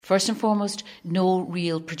First and foremost, no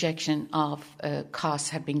real projection of costs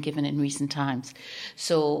had been given in recent times.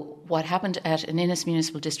 So what happened at an Ennis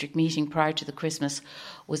Municipal District meeting prior to the Christmas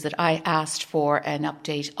was that I asked for an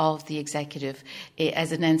update of the executive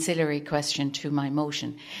as an ancillary question to my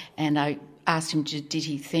motion. And I asked him, did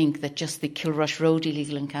he think that just the Kilrush Road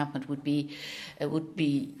illegal encampment would be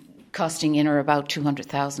costing in or about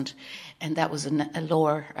 200,000, and that was a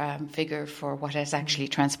lower figure for what has actually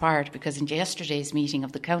transpired, because in yesterday's meeting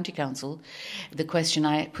of the County Council, the question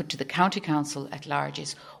I put to the County Council at large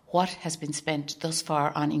is what has been spent thus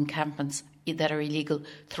far on encampments that are illegal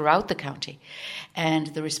throughout the county, and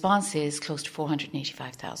the response is close to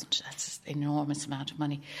 485,000. That's an enormous amount of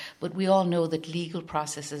money, but we all know that legal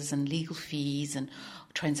processes and legal fees and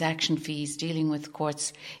transaction fees dealing with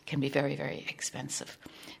courts can be very, very expensive.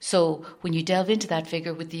 So when you delve into that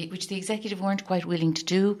figure, which the executive weren't quite willing to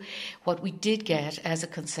do, what we did get as a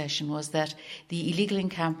concession was that the illegal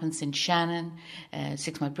encampments in Shannon,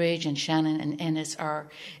 6 Mile Bridge and Shannon and Ennis are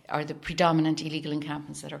the predominant illegal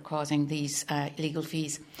encampments that are causing these legal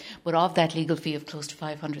fees. But of that legal fee of close to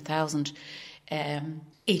 500,000,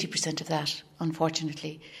 80% of that,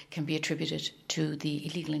 unfortunately, can be attributed to the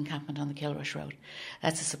illegal encampment on the Kilrush Road.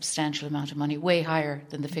 That's a substantial amount of money, way higher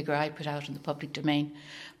than the figure I put out in the public domain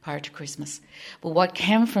prior to Christmas. But what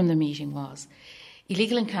came from the meeting was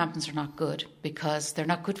illegal encampments are not good because they're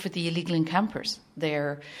not good for the illegal encampers.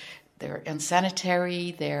 They're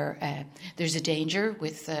unsanitary. There's a danger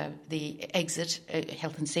with the exit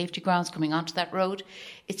health and safety grounds coming onto that road.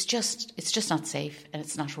 It's just not safe and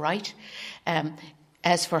it's not right.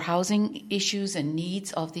 As for housing issues and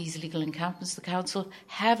needs of these illegal encampments, the council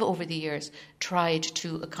have over the years tried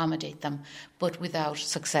to accommodate them, but without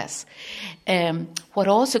success. What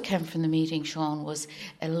also came from the meeting, Sean, was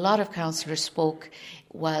a lot of councillors spoke,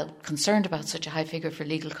 while concerned about such a high figure for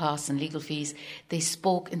legal costs and legal fees, they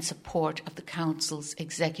spoke in support of the council's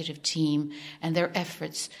executive team and their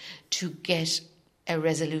efforts to get a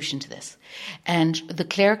resolution to this. And the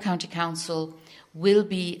Clare County Council will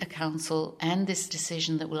be a council, and this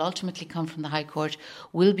decision that will ultimately come from the High Court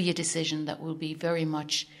will be a decision that will be very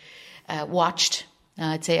much watched.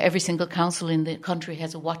 I'd say every single council in the country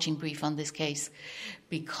has a watching brief on this case,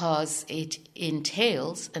 because it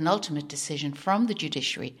entails an ultimate decision from the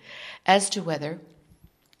judiciary as to whether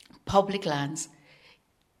public lands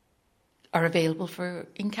are available for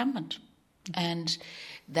encampment. And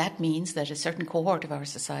that means that a certain cohort of our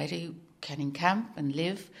society can encamp and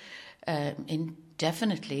live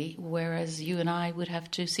indefinitely, whereas you and I would have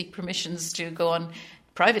to seek permissions to go on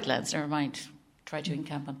private lands, never mind try to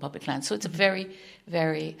encamp on public lands. So it's a very,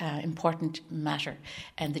 very important matter.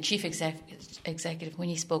 And the Chief Executive, when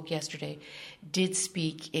he spoke yesterday, did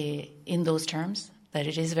speak in those terms, that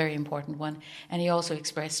it is a very important one. And he also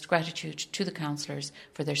expressed gratitude to the councillors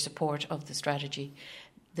for their support of the strategy,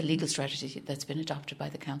 the legal strategy that's been adopted by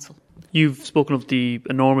the council. You've spoken of the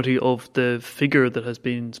enormity of the figure that has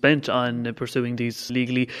been spent on pursuing these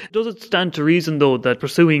legally. Does it stand to reason, though, that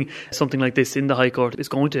pursuing something like this in the High Court is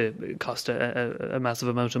going to cost a massive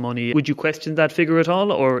amount of money? Would you question that figure at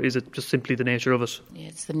all, or is it just simply the nature of it? Yeah,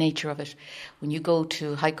 it's the nature of it. When you go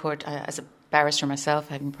to High Court, as a barrister myself,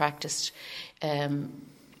 having practiced,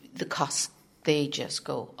 the costs, they just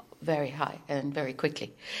go very high and very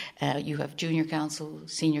quickly. You have junior counsel,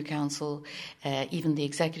 senior counsel, even the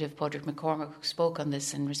executive, Padraig McCormack, who spoke on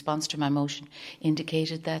this in response to my motion,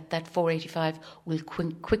 indicated that 485 will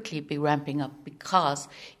quickly be ramping up, because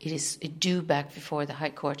it is due back before the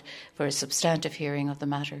High Court for a substantive hearing of the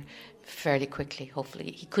matter fairly quickly,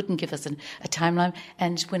 hopefully. He couldn't give us a timeline,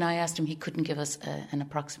 and when I asked him, he couldn't give us an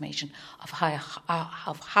approximation of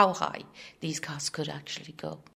how high these costs could actually go.